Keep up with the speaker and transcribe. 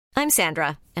I'm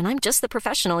Sandra, and I'm just the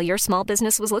professional your small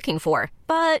business was looking for.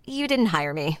 But you didn't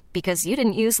hire me because you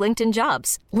didn't use LinkedIn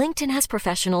Jobs. LinkedIn has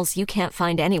professionals you can't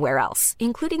find anywhere else,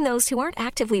 including those who aren't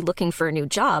actively looking for a new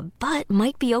job, but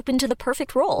might be open to the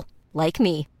perfect role, like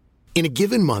me. In a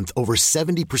given month, over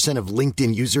 70% of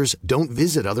LinkedIn users don't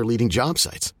visit other leading job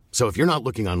sites. So if you're not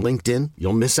looking on LinkedIn,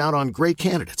 you'll miss out on great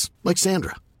candidates like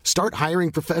Sandra. Start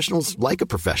hiring professionals like a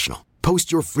professional.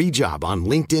 Post your free job on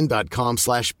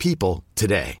linkedin.com/people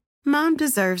today. Mom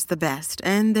deserves the best,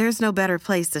 and there's no better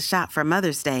place to shop for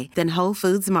Mother's Day than Whole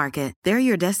Foods Market. They're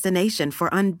your destination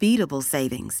for unbeatable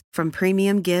savings, from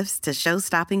premium gifts to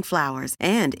show-stopping flowers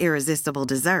and irresistible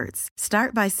desserts.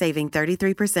 Start by saving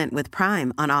 33% with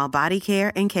Prime on all body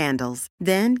care and candles.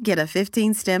 Then get a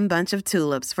 15-stem bunch of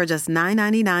tulips for just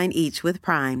 $9.99 each with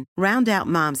Prime. Round out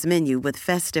Mom's menu with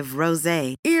festive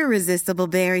rosé, irresistible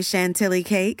berry chantilly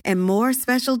cake, and more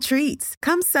special treats.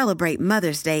 Come celebrate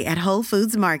Mother's Day at Whole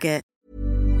Foods Market.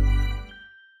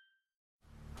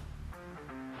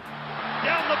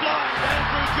 Down the blind,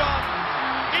 Andrew John.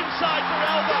 Inside for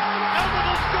Albert. Albert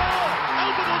will score.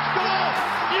 Albert will score.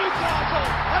 Newcastle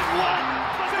have won.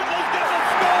 Fiddler's going to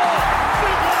score.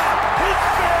 Fiddler, it's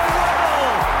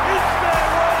farewell. It's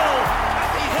farewell.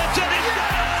 He hits it. He's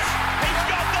got it. He's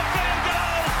got the field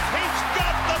goal. He's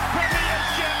got the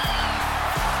premiership.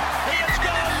 He has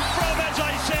gone from, as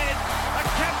I said, a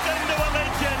captain to a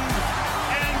legend,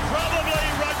 and probably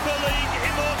rugby league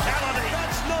immortality.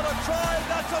 That's not a try.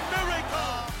 That's a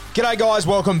miracle. G'day guys,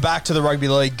 welcome back to the Rugby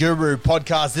League Guru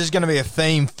podcast. This is going to be a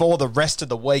theme for the rest of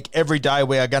the week. Every day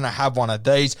we are going to have one of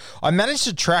these. I managed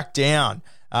to track down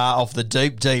off the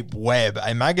deep web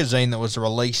a magazine that was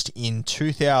released in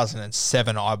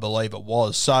 2007, I believe it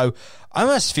was. So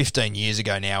almost 15 years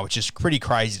ago now, which is pretty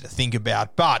crazy to think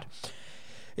about. But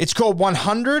it's called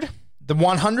 100. The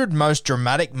 100 most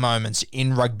dramatic moments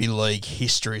in rugby league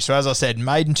history. So as I said,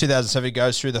 made in 2007, it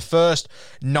goes through the first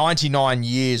 99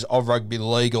 years of rugby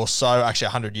league or so, actually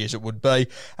 100 years it would be,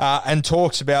 and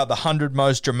talks about the 100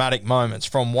 most dramatic moments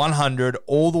from 100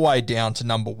 all the way down to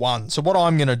number 1. So what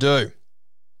I'm going to do,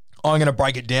 I'm going to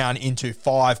break it down into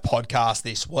 5 podcasts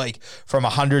this week, from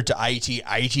 100 to 80,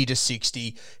 80 to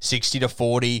 60, 60 to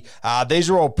 40.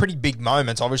 These are all pretty big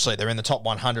moments. Obviously, they're in the top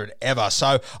 100 ever.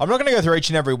 So I'm not going to go through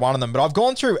each and every one of them, but I've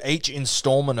gone through each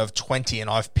installment of 20, and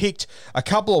I've picked a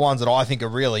couple of ones that I think are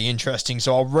really interesting.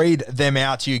 So I'll read them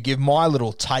out to you, give my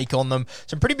little take on them.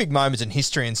 Some pretty big moments in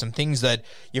history and some things that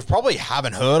you probably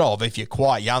haven't heard of if you're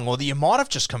quite young, or that you might have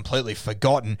just completely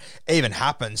forgotten even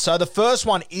happened. So the first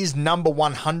one is number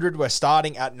 100. We're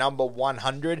starting at number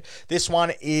 100. This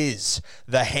one is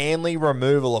the Hanley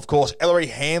removal. Of course, Ellery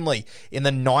Hanley in the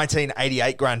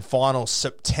 1988 Grand Final,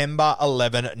 September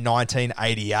 11,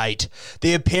 1988.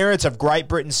 The appearance of Great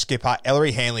Britain skipper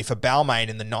Ellery Hanley for Balmain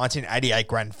in the 1988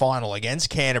 Grand Final against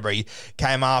Canterbury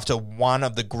came after one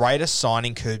of the greatest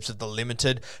signing coups of the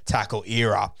limited tackle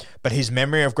era. But his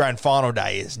memory of Grand Final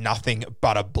day is nothing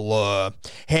but a blur.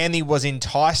 Hanley was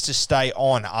enticed to stay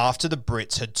on after the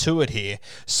Brits had toured here,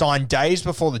 signed days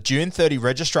before the June 30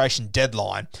 registration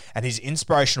deadline, and his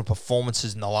inspirational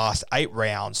performances in the last 8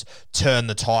 rounds turned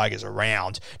the Tigers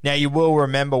around. Now, you will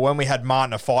remember when we had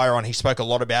Martin Afire on, he spoke a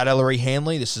lot about Ellery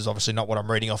Hanley. This is obviously not what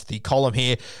I'm reading off the column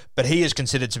here, but he is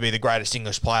considered to be the greatest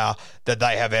English player that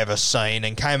they have ever seen,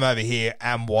 and came over here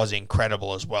and was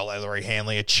incredible as well. Ellery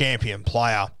Hanley, a champion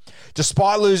player.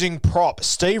 Despite losing prop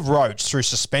Steve Roach through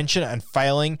suspension and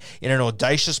failing in an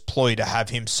audacious ploy to have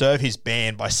him serve his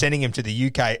ban by sending him to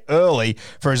the UK early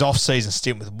for his off-season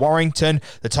stint with Warrington,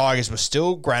 the Tigers were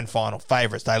still grand final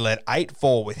favourites. They led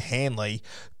 8-4 with Hanley,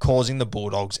 causing the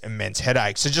Bulldogs immense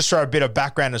headaches. So just for a bit of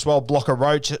background as well, Blocker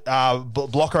Roach,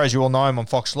 Blocker, as you all know him on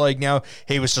Fox League now,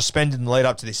 he was suspended in the lead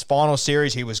up to this final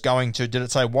series. He was going to, did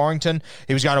it say Warrington?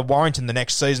 He was going to Warrington the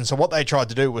next season. So what they tried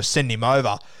to do was send him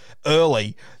over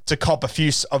early to cop a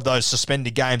few of those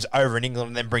suspended games over in England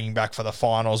and then bring him back for the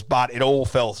finals, but it all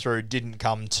fell through, didn't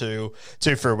come to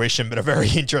fruition, but a very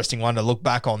interesting one to look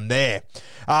back on there.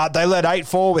 They led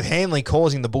 8-4 with Hanley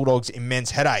causing the Bulldogs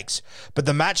immense headaches, but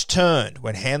the match turned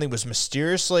when Hanley was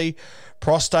mysteriously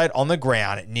prostrate on the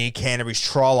ground near Canterbury's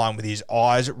try line with his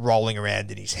eyes rolling around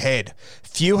in his head.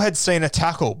 Few had seen a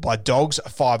tackle by Dogs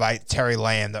 5'8" Terry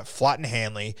Lamb that flattened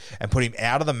Hanley and put him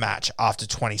out of the match after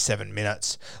 27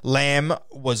 minutes. Lamb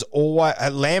has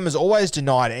always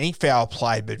denied any foul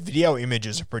play, but video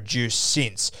images are produced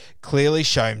since clearly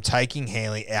show him taking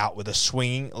Hanley out with a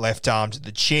swinging left arm to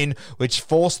the chin, which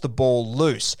forced the ball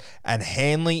loose and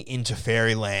Hanley into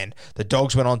fairyland. The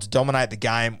Dogs went on to dominate the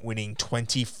game, winning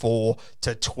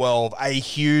 24-12. A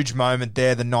huge moment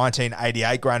there, the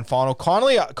 1988 grand final. Kind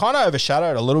of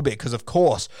overshadowed a little bit because, of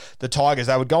course, the Tigers,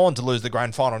 they would go on to lose the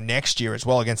grand final next year as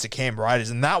well against the Canberra Raiders,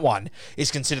 and that one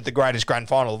is considered the greatest grand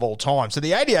final of all time. So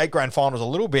the 88 grand final was a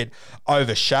little bit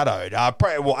overshadowed.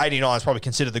 89 is probably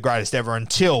considered the greatest ever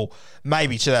until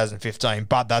maybe 2015,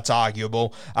 but that's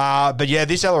arguable. But yeah,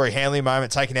 this Ellery Hanley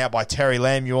moment taken out by Terry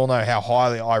Lamb. You all know how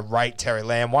highly I rate Terry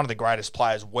Lamb, one of the greatest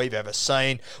players we've ever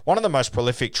seen, one of the most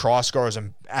prolific try scorers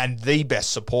and the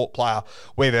best support player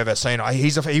we've ever seen.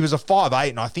 He was a 5'8",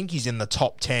 and I think he's in the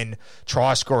top 10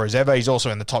 try scorers ever. He's also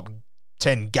in the top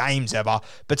 10 games ever,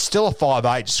 but still a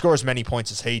 5'8", score as many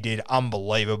points as he did.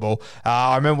 Unbelievable.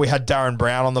 I remember we had Darren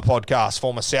Brown on the podcast,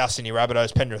 former South Sydney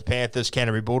Rabbitohs, Penrith Panthers,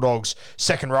 Canterbury Bulldogs,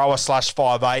 second rower /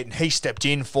 5'8", and he stepped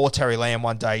in for Terry Lamb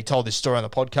one day. He told this story on the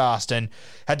podcast and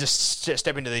had to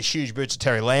step into these huge boots of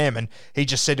Terry Lamb, and he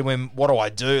just said to him, "What do I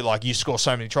do? Like, you score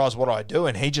so many tries, what do I do?"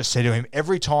 And he just said to him,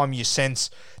 "Every time you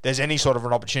sense there's any sort of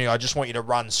an opportunity, I just want you to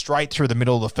run straight through the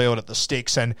middle of the field at the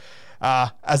sticks." And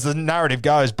as the narrative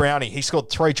goes, Brownie, he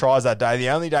scored 3 tries that day. The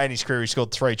only day in his career he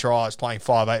scored 3 tries, playing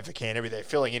 5'8" for Canterbury. They're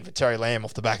filling in for Terry Lamb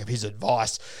off the back of his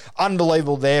advice.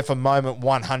 Unbelievable there for moment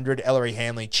 100, Ellery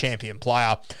Hanley, champion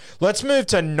player. Let's move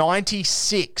to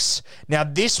 96. Now,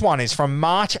 this one is from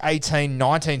March 18,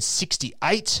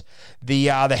 1968. The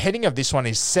heading of this one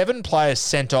is 7 players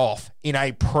sent off in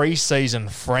a pre-season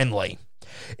friendly.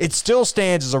 It still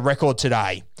stands as a record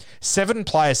today. 7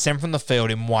 players sent from the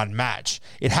field in one match.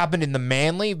 It happened in the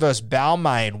Manly vs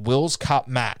Balmain Wills Cup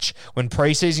match when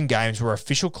preseason games were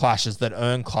official clashes that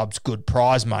earned clubs good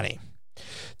prize money.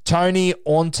 Tony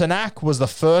Ortanak was the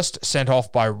first sent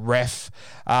off by ref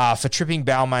for tripping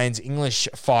Balmain's English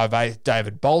 5'8"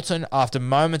 David Bolton after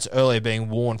moments earlier being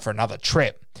warned for another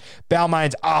trip.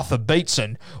 Balmain's Arthur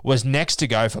Beetson was next to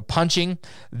go for punching.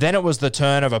 Then it was the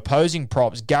turn of opposing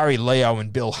props Gary Leo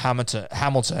and Bill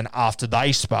Hamilton after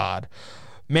they sparred.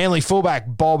 Manly fullback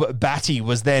Bob Batty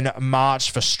was then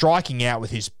marched for striking out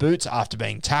with his boots after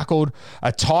being tackled.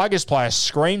 A Tigers player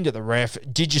screamed at the ref,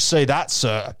 "Did you see that,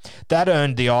 sir?" That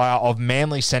earned the ire of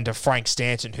Manly centre Frank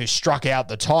Stanton, who struck out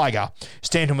the Tiger.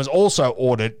 Stanton was also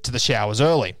ordered to the showers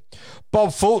early.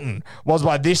 Bob Fulton was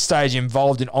by this stage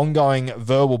involved in ongoing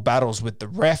verbal battles with the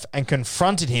ref and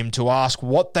confronted him to ask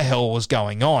what the hell was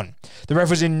going on. The ref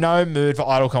was in no mood for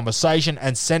idle conversation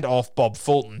and sent off Bob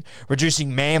Fulton,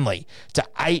 reducing Manly to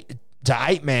 8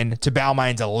 men to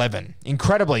Balmain's 11.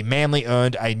 Incredibly, Manly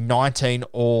earned a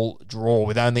 19-all draw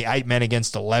with only 8 men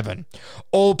against 11.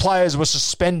 All players were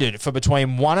suspended for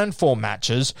between 1 and 4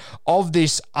 matches. Of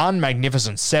this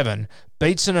unmagnificent 7,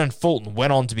 Beetson and Fulton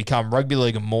went on to become Rugby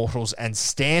League immortals, and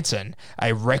Stanton,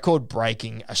 a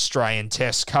record-breaking Australian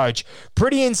Test coach.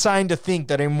 Pretty insane to think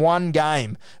that in one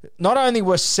game, not only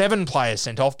were 7 players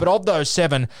sent off, but of those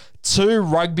 7, 2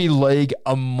 Rugby League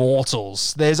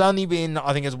immortals. There's only been,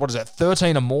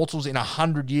 13 immortals in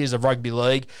 100 years of Rugby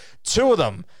League. 2 of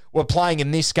them were playing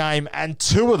in this game, and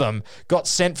 2 of them got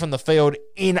sent from the field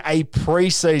in a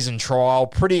pre-season trial.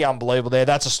 Pretty unbelievable there.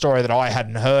 That's a story that I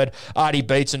hadn't heard. Artie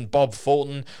Beetson, Bob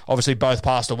Fulton, obviously both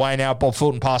passed away now. Bob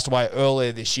Fulton passed away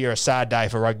earlier this year, a sad day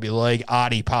for rugby league.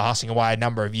 Artie passing away a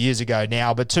number of years ago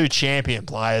now, but 2 champion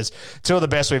players, 2 of the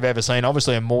best we've ever seen,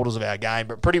 obviously immortals of our game,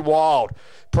 but pretty wild.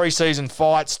 Pre-season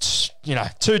fights,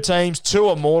 2 teams,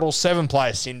 2 immortals, 7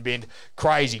 players sin-binned.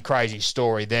 Crazy, crazy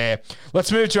story there.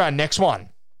 Let's move to our next one.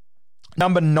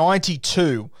 Number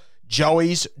 92,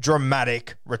 Joey's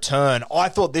dramatic return. I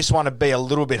thought this one would be a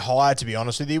little bit higher, to be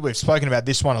honest with you. We've spoken about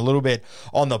this one a little bit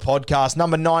on the podcast.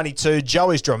 Number 92,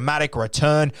 Joey's dramatic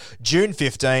return, June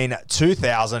 15,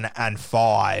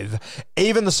 2005.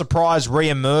 Even the surprise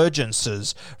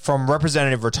re-emergences from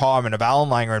representative retirement of Alan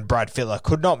Langer and Brad Fittler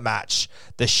could not match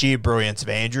the sheer brilliance of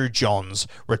Andrew Johns'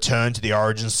 return to the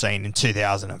Origin scene in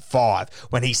 2005,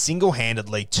 when he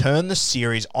single-handedly turned the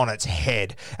series on its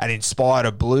head and inspired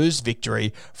a Blues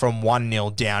victory from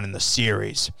 1-0 down in the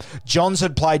series. Johns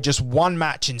had played just 1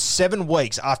 match in 7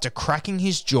 weeks after cracking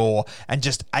his jaw, and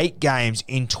just 8 games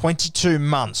in 22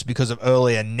 months because of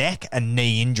earlier neck and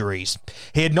knee injuries.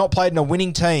 He had not played in a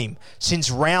winning team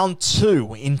since round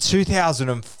 2 in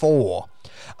 2004.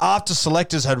 After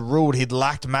selectors had ruled he'd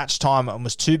lacked match time and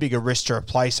was too big a risk to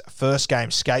replace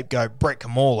first-game scapegoat Brett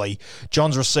Camorley,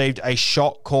 Johns received a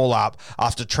shock call-up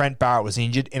after Trent Barrett was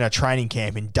injured in a training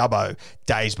camp in Dubbo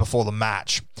days before the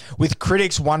match. With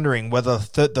critics wondering whether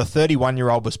the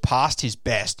 31-year-old was past his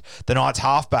best, the Knights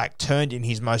halfback turned in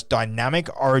his most dynamic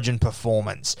Origin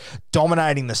performance,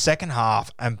 dominating the second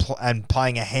half and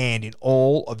playing a hand in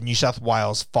all of New South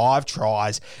Wales' 5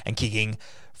 tries and kicking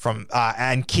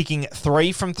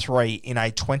 3 from 3 in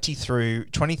a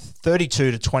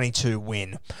 32-22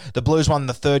 win. The Blues won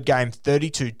the third game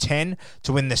 32-10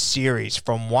 to win the series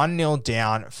from 1-0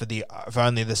 down for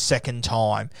only the second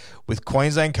time, with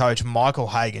Queensland coach Michael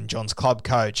Hagan, John's club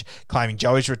coach, claiming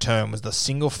Joey's return was the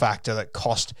single factor that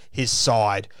cost his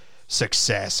side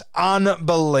success.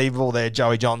 Unbelievable there,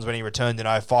 Joey Johns, when he returned in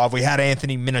 2005. We had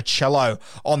Anthony Minicello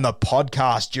on the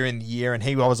podcast during the year, and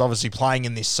he was obviously playing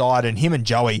in this side, and him and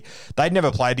Joey, they'd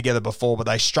never played together before, but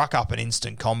they struck up an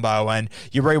instant combo, and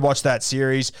you rewatch that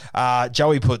series,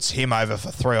 Joey puts him over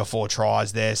for 3 or 4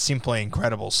 tries there. Simply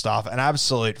incredible stuff. An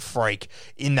absolute freak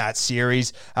in that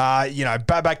series.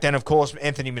 Back then, of course,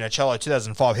 Anthony Minicello,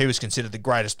 2005, he was considered the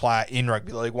greatest player in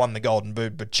rugby league, won the Golden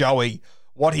Boot, but Joey,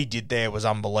 what he did there was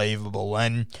unbelievable.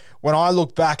 And when I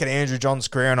look back at Andrew Johns'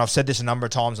 career, and I've said this a number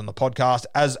of times on the podcast,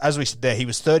 as we said there, he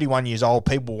was 31 years old.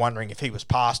 People wondering if he was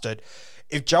past it.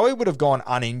 If Joey would have gone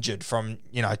uninjured from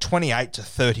 28 to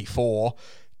 34,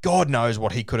 God knows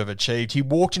what he could have achieved. He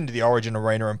walked into the Origin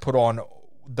arena and put on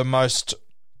the most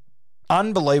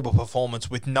unbelievable performance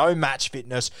with no match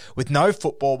fitness, with no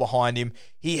football behind him.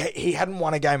 He hadn't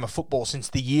won a game of football since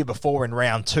the year before in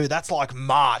round 2. That's like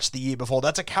March the year before.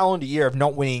 That's a calendar year of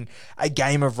not winning a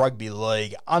game of rugby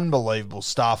league. Unbelievable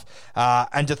stuff.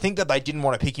 And to think that they didn't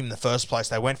want to pick him in the first place,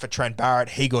 they went for Trent Barrett,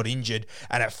 he got injured,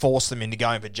 and it forced them into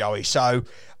going for Joey. So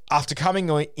after coming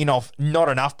in off not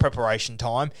enough preparation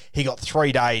time, he got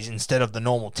 3 days instead of the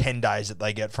normal 10 days that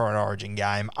they get for an Origin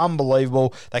game.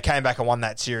 Unbelievable. They came back and won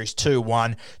that series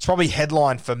 2-1. It's probably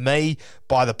headlined for me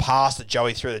by the pass that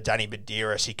Joey threw to Danny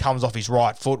Badiris. He comes off his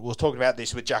right foot. We were talking about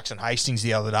this with Jackson Hastings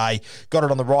the other day. Got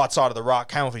it on the right side of the ruck,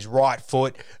 came off his right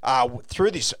foot,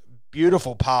 threw this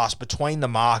beautiful pass between the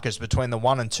markers, between the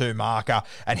 1 and 2 marker,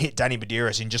 and hit Danny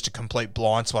Badiris in just a complete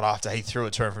blind spot after he threw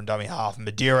a turn from dummy half. And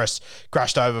Badiris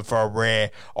crashed over for a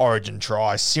rare Origin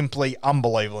try. Simply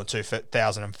unbelievable in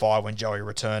 2005 when Joey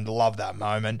returned. Love that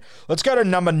moment. Let's go to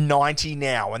number 90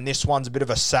 now, and this one's a bit of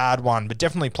a sad one, but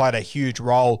definitely played a huge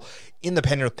role in the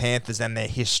Penrith Panthers and their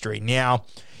history. Now,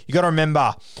 you got to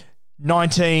remember,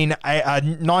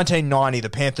 1990, the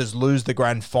Panthers lose the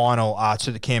grand final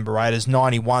to the Canberra Raiders.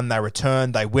 91, they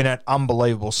return, they win it.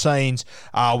 Unbelievable scenes.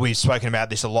 We've spoken about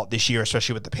this a lot this year,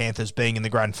 especially with the Panthers being in the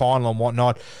grand final and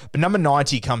whatnot. But number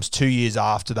 90 comes 2 years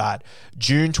after that.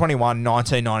 June 21,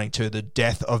 1992, the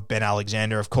death of Ben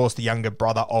Alexander, of course, the younger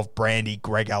brother of Brandy,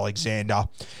 Greg Alexander.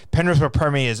 Penrith were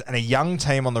premiers and a young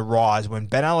team on the rise when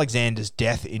Ben Alexander's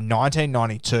death in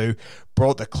 1992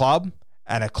 brought the club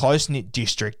and a close-knit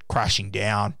district crashing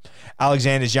down.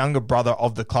 Alexander's younger brother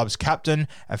of the club's captain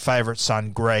and favourite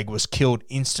son, Greg, was killed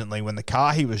instantly when the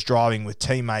car he was driving with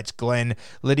teammates Glenn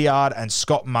Lydiard and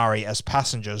Scott Murray as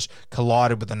passengers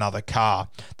collided with another car.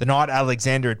 The night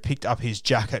Alexander had picked up his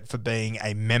jacket for being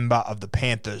a member of the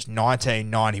Panthers'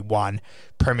 1991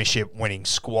 premiership winning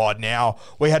squad. Now,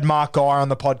 we had Mark Geyer on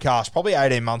the podcast probably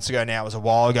 18 months ago now. It was a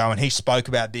while ago, and he spoke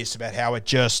about this, about how it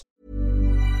just...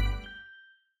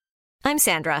 I'm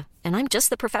Sandra, and I'm just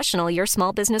the professional your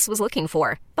small business was looking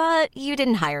for. But you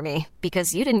didn't hire me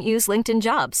because you didn't use LinkedIn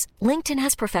Jobs. LinkedIn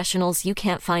has professionals you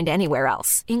can't find anywhere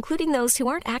else, including those who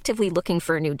aren't actively looking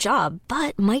for a new job,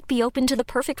 but might be open to the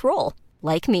perfect role,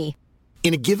 like me.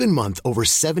 In a given month, over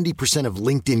 70% of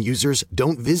LinkedIn users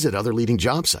don't visit other leading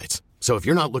job sites. So if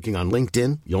you're not looking on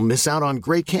LinkedIn, you'll miss out on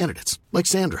great candidates like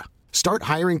Sandra. Start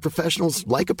hiring professionals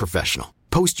like a professional.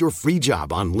 Post your free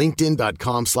job on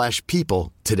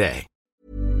linkedin.com/people today.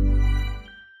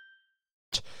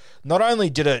 Not only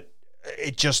did it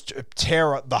just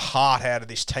tear the heart out of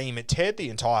this team, it teared the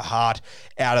entire heart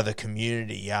out of the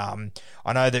community. I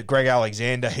know that Greg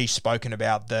Alexander, he's spoken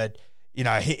about that,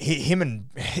 him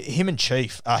and MG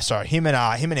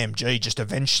just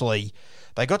eventually,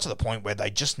 they got to the point where they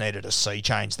just needed a sea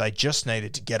change. They just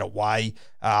needed to get away.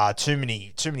 Too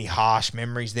many harsh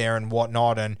memories there and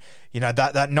whatnot. And,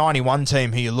 that 91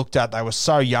 team who you looked at, they were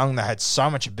so young, they had so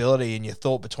much ability, and you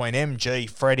thought between MG,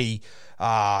 Freddie,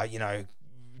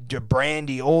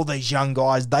 Brandy, all these young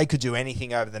guys, they could do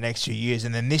anything over the next few years.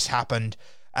 And then this happened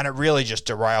And it really just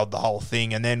derailed the whole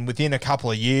thing. And then within a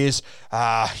couple of years,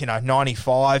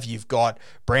 95, you've got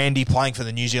Brandy playing for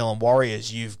the New Zealand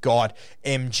Warriors. You've got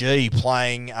MG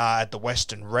playing at the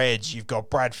Western Reds. You've got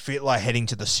Brad Fittler heading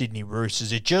to the Sydney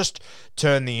Roosters. It just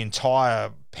turned the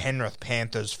entire Penrith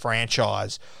Panthers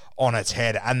franchise on its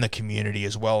head, and the community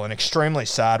as well. An extremely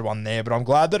sad one there, but I'm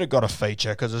glad that it got a feature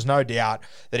because there's no doubt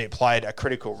that it played a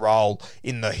critical role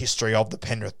in the history of the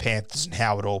Penrith Panthers and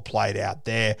how it all played out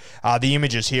there. The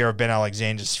images here of Ben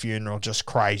Alexander's funeral, just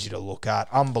crazy to look at.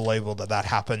 Unbelievable that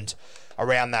happened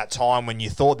around that time when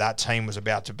you thought that team was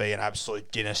about to be an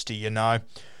absolute dynasty, you know.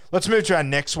 Let's move to our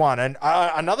next one, and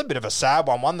another bit of a sad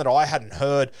one that I hadn't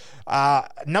heard.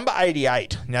 Number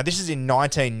 88. Now, this is in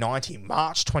 1990,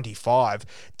 March 25.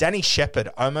 Danny Shepherd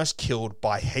almost killed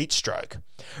by heat stroke.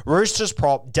 Roosters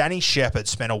prop Danny Shepherd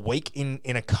spent a week in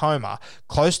a coma,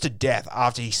 close to death,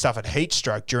 after he suffered heat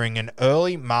stroke during an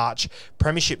early March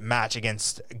premiership match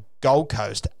against Gold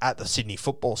Coast at the Sydney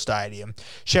Football Stadium.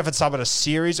 Shepherd suffered a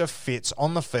series of fits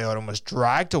on the field and was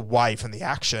dragged away from the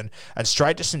action and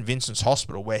straight to St Vincent's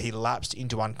Hospital, where he lapsed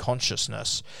into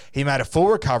unconsciousness. He made a full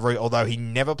recovery, although he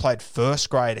never played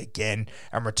first grade again,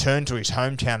 and returned to his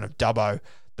hometown of Dubbo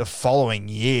the following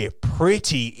year.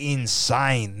 Pretty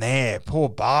insane there. Poor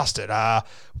bastard.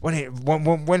 When he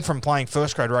went from playing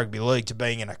first grade rugby league to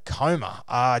being in a coma.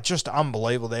 Just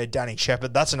unbelievable there, Danny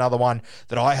Shepherd. That's another one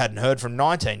that I hadn't heard from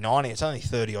 1990. It's only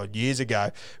 30 odd years ago.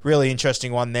 Really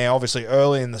interesting one there. Obviously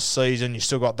early in the season, you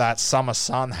still got that summer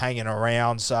sun hanging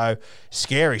around. So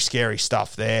scary, scary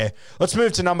stuff there. Let's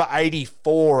move to number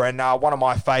 84, and one of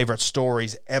my favourite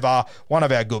stories ever. One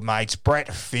of our good mates,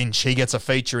 Brett Finch. He gets a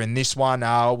feature in this one.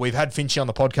 We've had Finchy on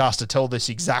the podcast to tell this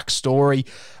exact story.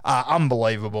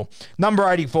 Unbelievable. Number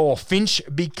 84. Finch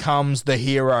becomes the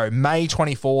hero. May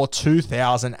 24,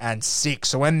 2006.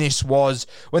 So when this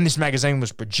magazine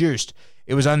was produced,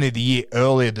 it was only the year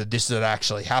earlier that this had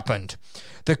actually happened.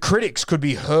 The critics could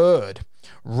be heard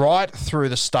right through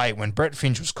the state when Brett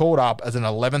Finch was called up as an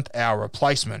 11th hour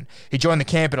replacement. He joined the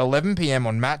camp at 11 p.m.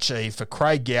 on match eve for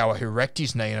Craig Gower, who wrecked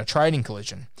his knee in a trading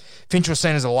collision. Finch was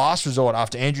seen as a last resort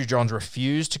after Andrew Johns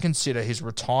refused to consider his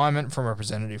retirement from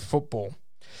representative football.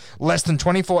 Less than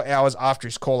 24 hours after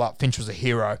his call-up, Finch was a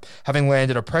hero, having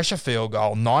landed a pressure field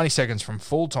goal 90 seconds from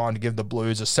full time to give the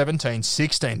Blues a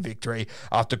 17-16 victory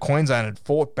after Queensland had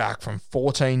fought back from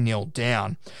 14-0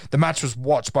 down. The match was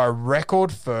watched by a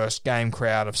record first game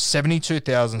crowd of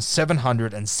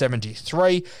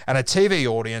 72,773 and a TV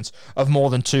audience of more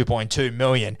than 2.2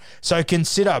 million. So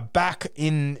consider back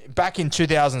in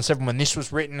 2007 when this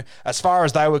was written, as far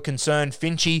as they were concerned,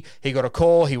 Finchy, he got a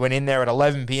call, he went in there at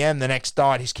 11 p.m. the next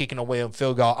night, he's kicking a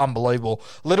field goal. Unbelievable.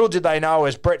 Little did they know,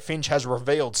 as Brett Finch has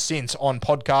revealed since on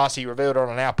podcasts, he revealed it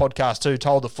on our podcast too,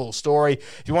 told the full story.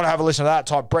 If you want to have a listen to that,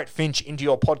 type Brett Finch into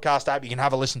your podcast app. You can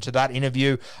have a listen to that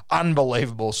interview.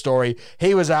 Unbelievable story.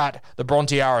 He was at the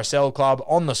Bronte RSL club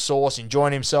on the Source,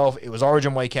 enjoying himself. It was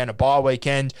Origin weekend, a bye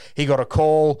weekend. He got a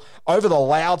call over the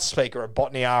loudspeaker at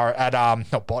Bronte RSL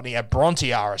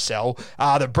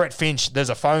that Brett Finch, there's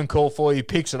a phone call for you,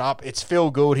 picks it up. It's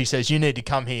Phil Gould. He says, you need to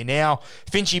come here now.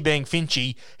 Finchy being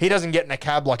Finchy, he doesn't get in a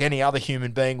cab like any other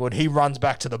human being would. He runs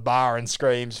back to the bar and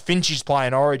screams, Finchy's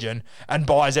playing Origin, and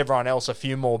buys everyone else a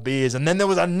few more beers. And then there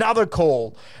was another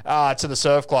call to the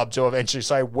surf club to eventually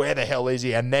say, where the hell is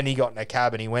he? And then he got in a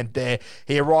cab and he went there.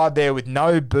 He arrived there with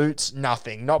no boots,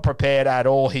 nothing, not prepared at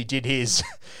all. He did his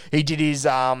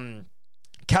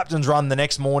captain's run the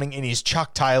next morning in his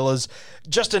Chuck Taylors.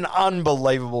 Just an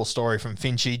unbelievable story from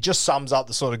Finchy. Just sums up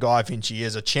the sort of guy Finchy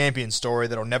is. A champion story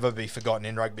that'll never be forgotten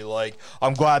in rugby league.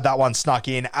 I'm glad that one snuck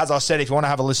in. As I said, if you want to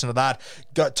have a listen to that,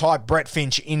 type Brett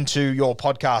Finch into your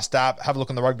podcast app. Have a look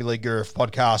on the Rugby League Guru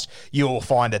podcast. You will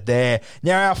find it there.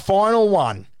 Now, our final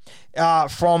one.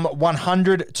 From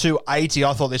 100 to 80.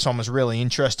 I thought this one was really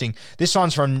interesting. This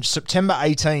one's from September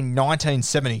 18,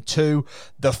 1972,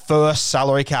 the first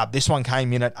salary cap. This one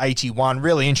came in at 81.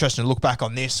 Really interesting to look back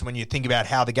on this when you think about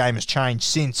how the game has changed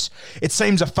since. It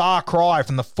seems a far cry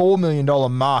from the $4 million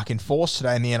mark enforced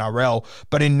today in the NRL,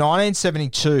 but in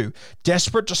 1972,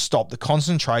 desperate to stop the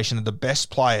concentration of the best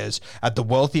players at the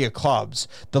wealthier clubs,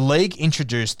 the league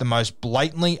introduced the most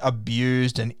blatantly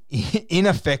abused and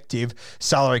ineffective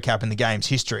salary cap in the game's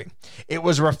history. It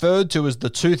was referred to as the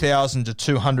 2,000 to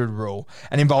 200 rule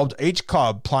and involved each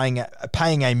club paying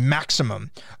a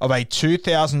maximum of a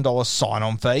 $2,000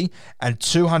 sign-on fee and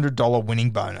 $200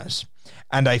 winning bonus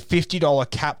and a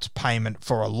 $50 capped payment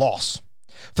for a loss.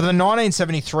 For the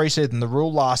 1973 season, the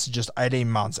rule lasted just 18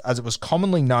 months, as it was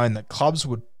commonly known that clubs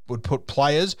would would put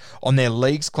players on their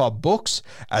league's club books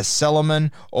as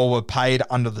cellarmen or were paid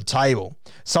under the table,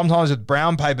 sometimes with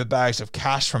brown paper bags of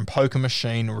cash from poker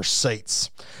machine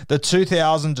receipts. The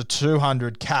 2,000 to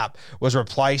 200 cap was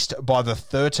replaced by the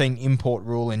 13 import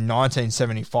rule in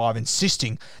 1975,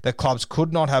 insisting that clubs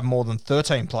could not have more than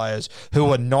 13 players who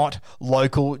were not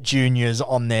local juniors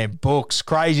on their books.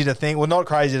 Crazy to think, well, not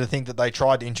crazy to think that they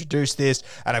tried to introduce this,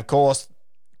 and of course,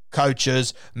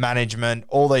 coaches, management,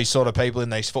 all these sort of people in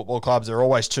these football clubs are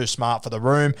always too smart for the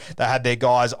room. They had their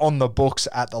guys on the books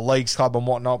at the leagues club and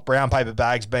whatnot, brown paper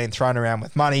bags being thrown around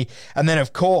with money. And then,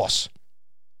 of course,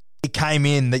 it came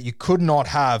in that you could not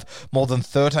have more than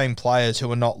 13 players who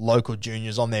were not local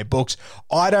juniors on their books.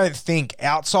 I don't think,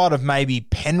 outside of maybe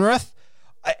Penrith,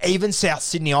 even South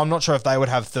Sydney, I'm not sure if they would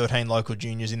have 13 local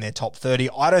juniors in their top 30.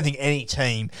 I don't think any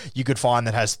team you could find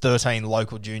that has 13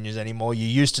 local juniors anymore. You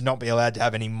used to not be allowed to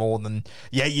have any more than,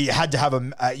 you had to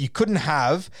have you couldn't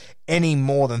have any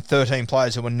more than 13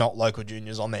 players who were not local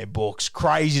juniors on their books.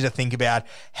 Crazy to think about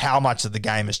how much of the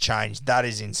game has changed. That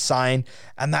is insane.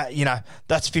 And that,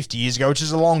 that's 50 years ago, which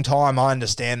is a long time. I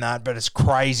understand that, but it's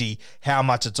crazy how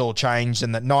much it's all changed,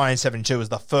 and that 1972 was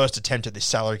the first attempt at this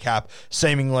salary cap.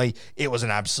 Seemingly, it was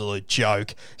an absolute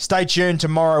joke. Stay tuned.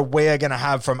 Tomorrow, we're going to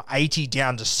have from 80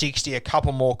 down to 60, a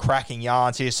couple more cracking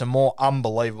yarns here, some more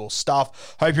unbelievable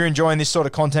stuff. Hope you're enjoying this sort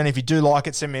of content. If you do like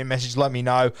it, send me a message, let me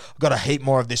know. I've got a heap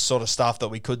more of this sort of stuff that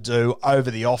we could do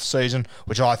over the off season,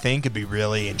 which I think could be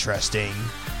really interesting.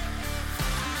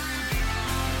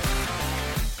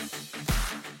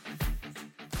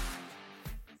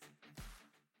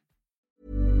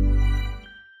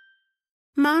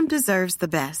 Mom deserves the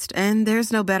best, and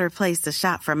there's no better place to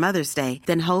shop for Mother's Day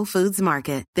than Whole Foods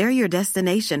Market. They're your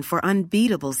destination for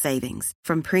unbeatable savings,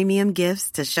 from premium gifts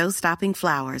to show-stopping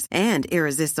flowers and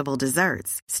irresistible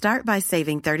desserts. Start by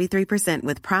saving 33%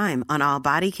 with Prime on all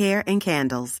body care and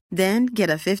candles. Then get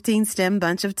a 15-stem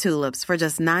bunch of tulips for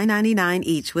just $9.99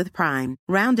 each with Prime.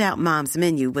 Round out Mom's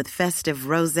menu with festive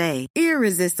rosé,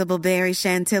 irresistible berry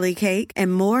chantilly cake,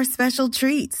 and more special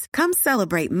treats. Come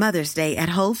celebrate Mother's Day at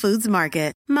Whole Foods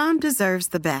Market. Mom deserves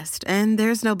the best, and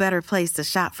there's no better place to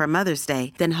shop for Mother's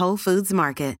Day than Whole Foods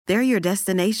Market. They're your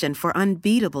destination for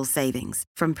unbeatable savings,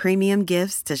 from premium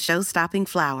gifts to show-stopping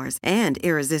flowers and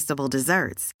irresistible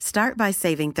desserts. Start by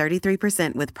saving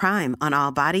 33% with Prime on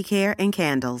all body care and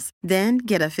candles. Then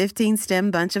get a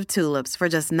 15-stem bunch of tulips for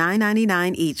just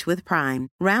 $9.99 each with Prime.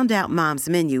 Round out Mom's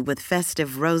menu with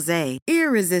festive rosé,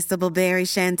 irresistible berry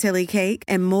chantilly cake,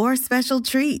 and more special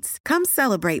treats. Come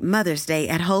celebrate Mother's Day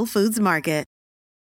at Whole Foods Market.